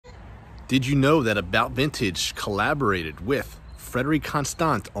Did you know that About Vintage collaborated with Frederiksberg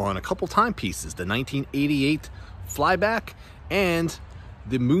Constant on a couple timepieces, the 1988 Flyback and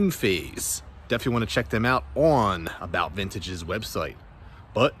the Moon Phase? Definitely want to check them out on About Vintage's website.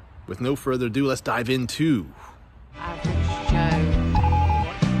 But with no further ado, let's dive into It's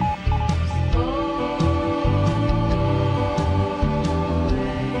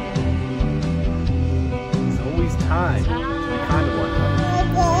always time to be kind to one another.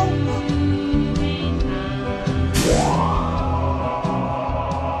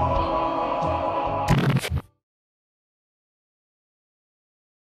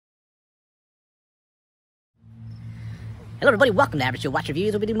 Hello everybody, welcome to Average Joe Watch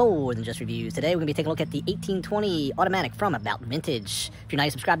Reviews, where we do more than just reviews. Today we're going to be taking a look at the 1820 automatic from About Vintage. If you're not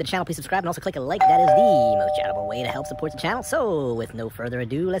yet subscribed to the channel, please subscribe and also click a like. That is the most charitable way to help support the channel. So with no further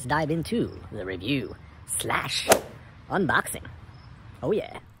ado, let's dive into the review slash unboxing. Oh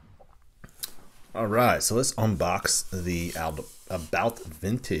yeah. Alright, so let's unbox the About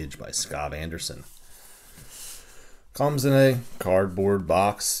Vintage by Scott Anderson. Comes in a cardboard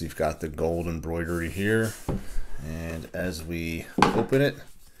box. You've got the gold embroidery here. And as we open it,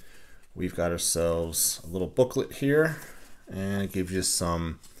 we've got ourselves a little booklet here, and it gives you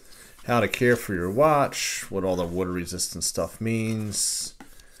some how to care for your watch, what all the water resistant stuff means,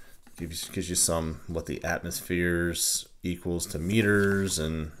 gives you some what the atmospheres equals to meters,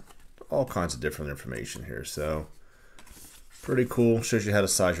 and all kinds of different information here. So pretty cool. Shows you how to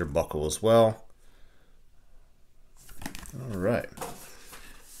size your buckle as well. All right,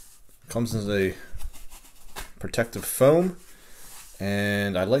 comes in a protective foam,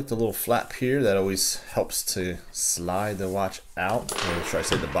 and I like the little flap here that always helps to slide the watch out, or should I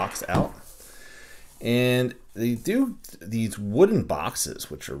say the box out. And they do these wooden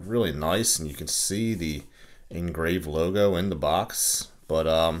boxes, which are really nice, and you can see the engraved logo in the box,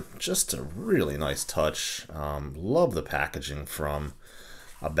 but just a really nice touch. Love the packaging from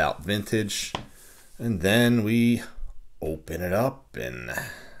About Vintage. And then we open it up, and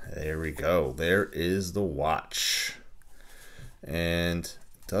there we go. There is the watch. And it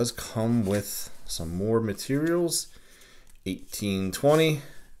does come with some more materials. 1820.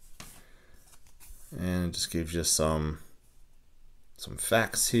 And it just gives you some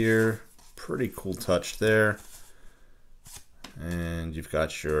facts here. Pretty cool touch there. And you've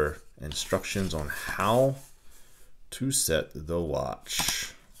got your instructions on how to set the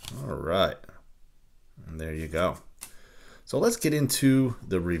watch. All right. And there you go. So let's get into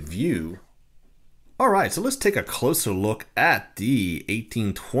the review. All right, so let's take a closer look at the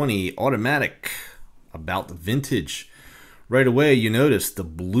 1820 automatic About Vintage. Right away, you notice the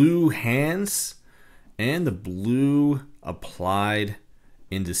blue hands and the blue applied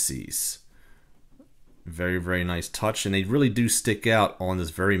indices. Very, very nice touch, and they really do stick out on this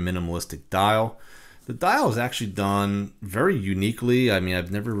very minimalistic dial. The dial is actually done very uniquely. I mean,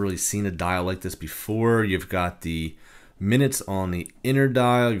 I've never really seen a dial like this before. You've got the minutes on the inner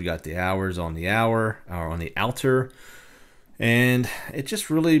dial, you've got the hours on the hour, or on the outer, and it just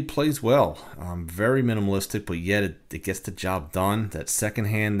really plays well. Very minimalistic, but yet it gets the job done. That second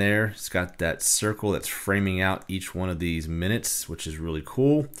hand there, it's got that circle that's framing out each one of these minutes, which is really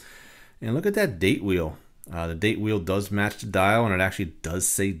cool. And look at that date wheel. The date wheel does match the dial, and it actually does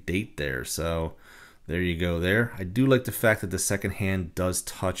say date there, so there you go there. I do like the fact that the second hand does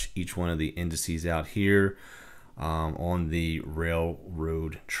touch each one of the indices out here. On the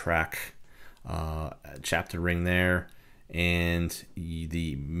railroad track chapter ring there, and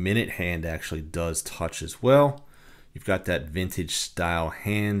the minute hand actually does touch as well. You've got that vintage style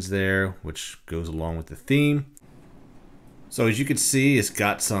hands there, which goes along with the theme. So as you can see, it's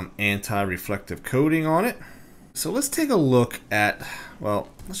got some anti-reflective coating on it. So let's take a look at, well,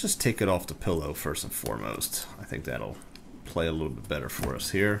 let's just take it off the pillow first and foremost. I think that'll play a little bit better for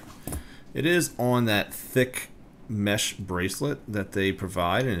us here. It is on that thick mesh bracelet that they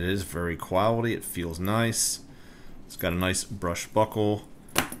provide, and it is very quality. It feels nice. It's got a nice brush buckle,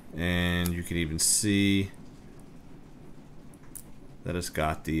 and you can even see that it's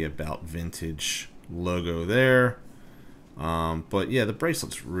got the About Vintage logo there. But yeah, the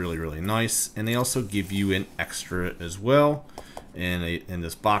bracelet's really, really nice, and they also give you an extra as well in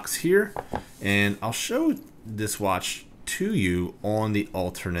this box here, and I'll show this watch to you on the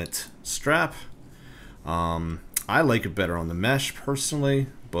alternate strap. I like it better on the mesh personally,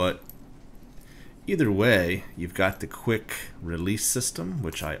 but either way, you've got the quick release system,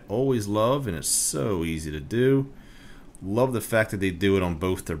 which I always love, and it's so easy to do. Love the fact that they do it on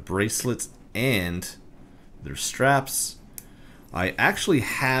both their bracelets and their straps. I actually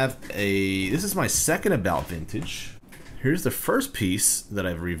have this is my second About Vintage. Here's the first piece that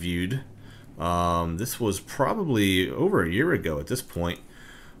I've reviewed This was probably over a year ago at this point.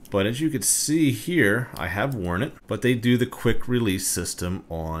 But as you can see here, I have worn it. But they do the quick release system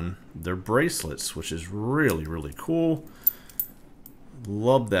on their bracelets, which is really, really cool.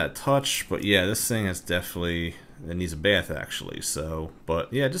 Love that touch. But yeah, this thing has definitely, it needs a bath actually. So,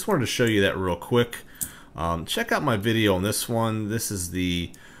 but yeah, just wanted to show you that real quick. Check out my video on this one. This is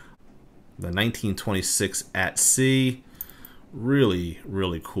the 1926 at sea. Really,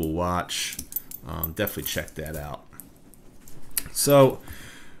 really cool watch. Definitely check that out. So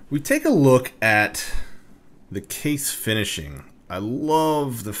we take a look at the case finishing. I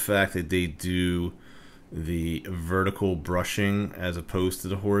love the fact that they do the vertical brushing as opposed to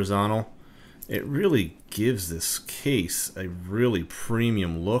the horizontal. It really gives this case a really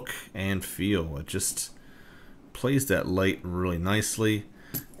premium look and feel. It just plays that light really nicely.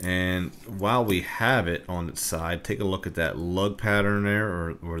 And while we have it on its side, take a look at that lug pattern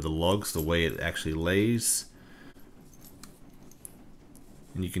there, or the lugs, the way it actually lays.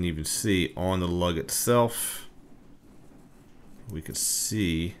 And you can even see on the lug itself, we can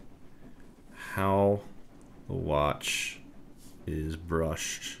see how the watch is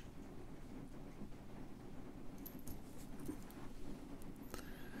brushed.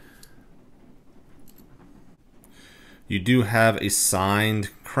 You do have a signed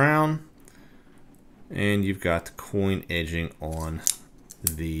crown, and you've got the coin edging on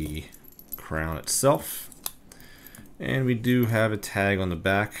the crown itself. And we do have a tag on the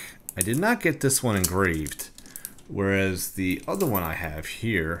back. I did not get this one engraved, whereas the other one I have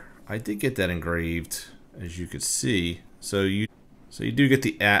here, I did get that engraved, as you could see. So you do get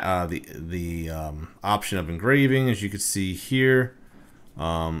the option of engraving, as you can see here.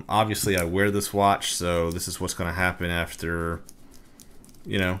 Obviously I wear this watch, so this is what's going to happen after,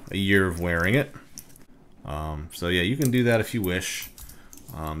 you know, a year of wearing it. So yeah, you can do that if you wish.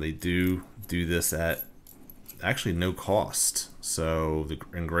 They do this at actually no cost, so the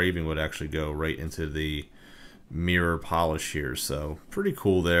engraving would actually go right into the mirror polish here, so pretty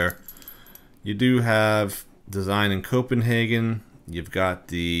cool there. You do have design in Copenhagen. You've got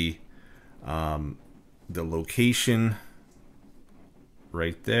the location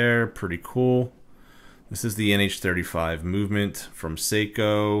right there, pretty cool. This is the NH35 movement from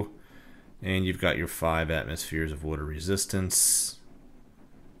Seiko, and you've got your 5 atmospheres of water resistance.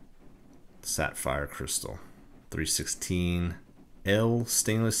 Sapphire crystal, 316L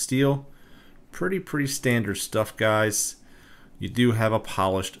stainless steel. Pretty standard stuff, guys. You do have a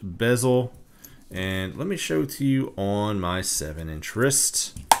polished bezel, and let me show it to you on my 7-inch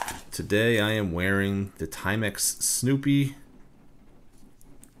wrist. Today I am wearing the Timex Snoopy,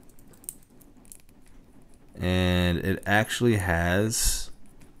 and it actually has,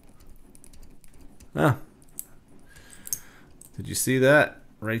 did you see that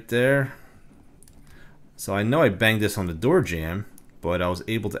right there? So I know I banged this on the door jamb, but I was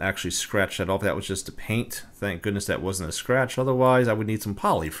able to actually scratch that off. That was just the paint. Thank goodness that wasn't a scratch. Otherwise, I would need some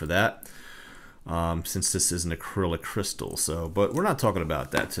poly for that, since this is an acrylic crystal. So, but we're not talking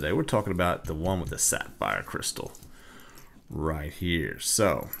about that today. We're talking about the one with the sapphire crystal right here.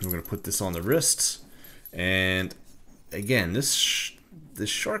 So we're going to put this on the wrist. And again, this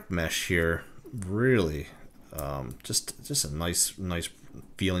shark mesh here, really, just a nice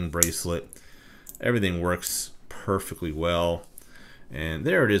feeling bracelet. Everything works perfectly well, and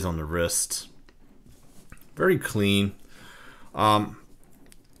there it is on the wrist. Very clean. I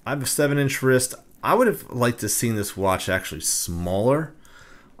have a 7-inch wrist. I would have liked to have seen this watch actually smaller.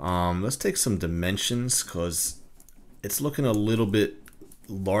 Let's take some dimensions, because it's looking a little bit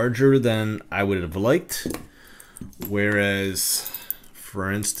larger than I would have liked. Whereas,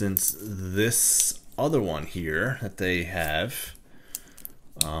 for instance, this other one here that they have,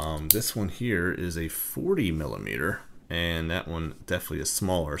 this one here is a 40mm, and that one definitely is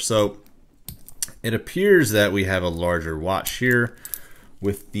smaller. So it appears that we have a larger watch here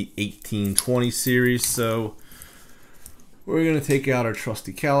with the 1820 series. So we're going to take out our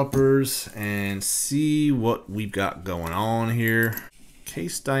trusty calipers and see what we've got going on here.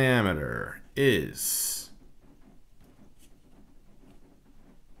 Case diameter is,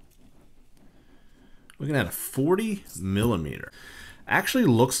 looking at a 40mm. Actually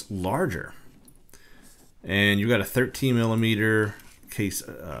looks larger, and you got a 13mm case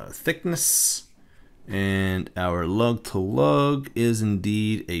thickness, and our lug to lug is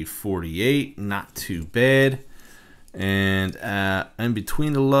indeed a 48. Not too bad. And in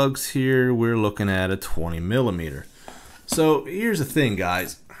between the lugs here, we're looking at a 20mm. So here's the thing,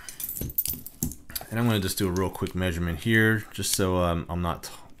 guys, and I'm going to just do a real quick measurement here, just so I'm not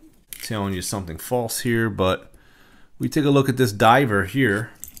telling you something false here. But we take a look at this diver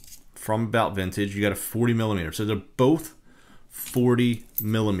here from About Vintage. You got a 40 millimeter. So they're both 40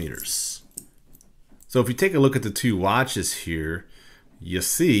 millimeters. So if you take a look at the two watches here, you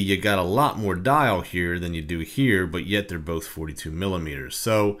see you got a lot more dial here than you do here, but yet they're both 42 millimeters.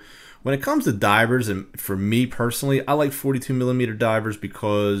 So when it comes to divers, and for me personally, I like 42 millimeter divers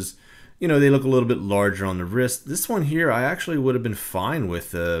because, you know, they look a little bit larger on the wrist. This one here, I actually would have been fine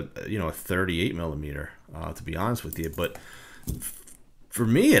with a 38 millimeter, to be honest with you. But for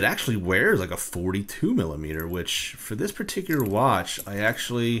me, it actually wears like a 42 millimeter, which for this particular watch, I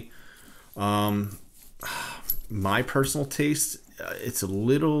actually, my personal taste, it's a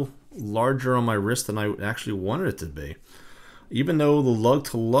little larger on my wrist than I actually wanted it to be. Even though the lug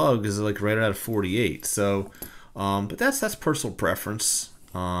to lug is like right at a 48. So, but that's personal preference.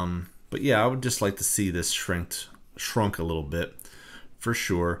 But yeah, I would just like to see this shrunk a little bit, for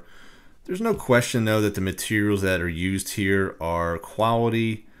sure. There's no question though that the materials that are used here are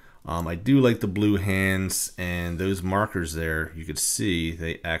quality. I do like the blue hands, and those markers there, you could see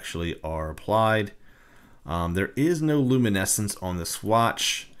they actually are applied. There is no luminescence on this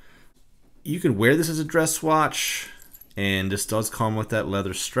watch. You could wear this as a dress watch, and this does come with that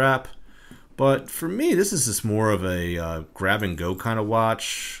leather strap. But for me, this is just more of a grab and go kind of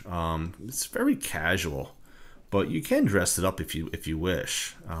watch. It's very casual, but you can dress it up if you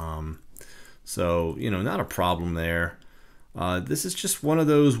wish. So, you know, not a problem there. This is just one of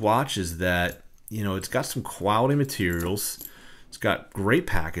those watches that, you know, it's got some quality materials. It's got great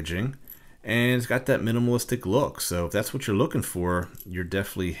packaging, and it's got that minimalistic look. So if that's what you're looking for, you're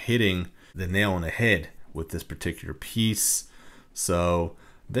definitely hitting the nail on the head with this particular piece. So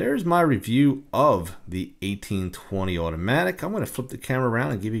there's my review of the 1820 automatic. I'm going to flip the camera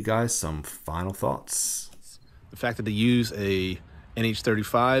around and give you guys some final thoughts. The fact that they use a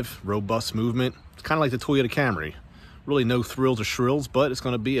NH35 robust movement, it's kind of like the Toyota Camry. Really no thrills or shrills, but it's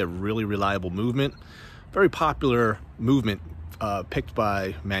going to be a really reliable movement. Very popular movement picked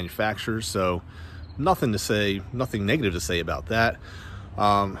by manufacturers, so nothing negative to say about that.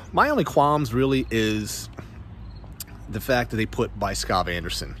 My only qualms really is the fact that they put by Scott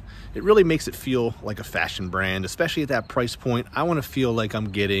Anderson. It really makes it feel like a fashion brand, especially at that price point. I want to feel like I'm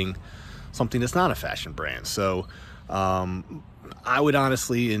getting something that's not a fashion brand. So I would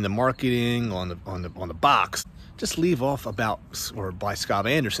honestly, in the marketing on the box, just leave off about or by Scott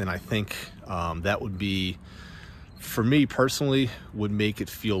Anderson. I think that would be, for me personally, would make it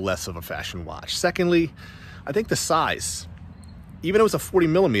feel less of a fashion watch. Secondly, I think the size, even though it's a 40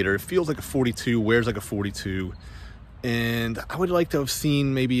 millimeter, it feels like a 42, wears like a 42. And I would like to have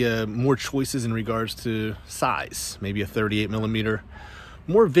seen maybe more choices in regards to size, maybe a 38 millimeter,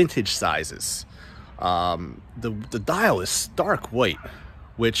 more vintage sizes. The dial is stark white,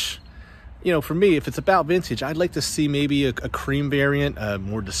 which, you know, for me, if it's about vintage, I'd like to see maybe a cream variant, a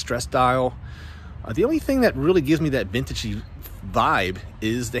more distressed dial. The only thing that really gives me that vintagey vibe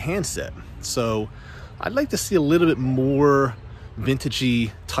is the handset. So I'd like to see a little bit more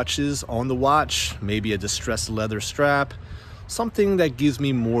vintagey touches on the watch, maybe a distressed leather strap, something that gives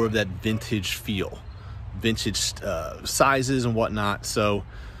me more of that vintage feel, vintage sizes and whatnot. So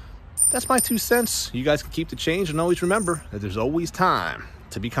that's my 2 cents. You guys can keep the change, and always remember that there's always time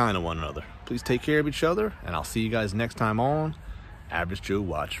to be kind to one another. Please take care of each other, and I'll see you guys next time on Average Joe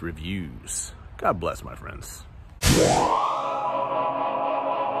Watch Reviews. God bless, my friends.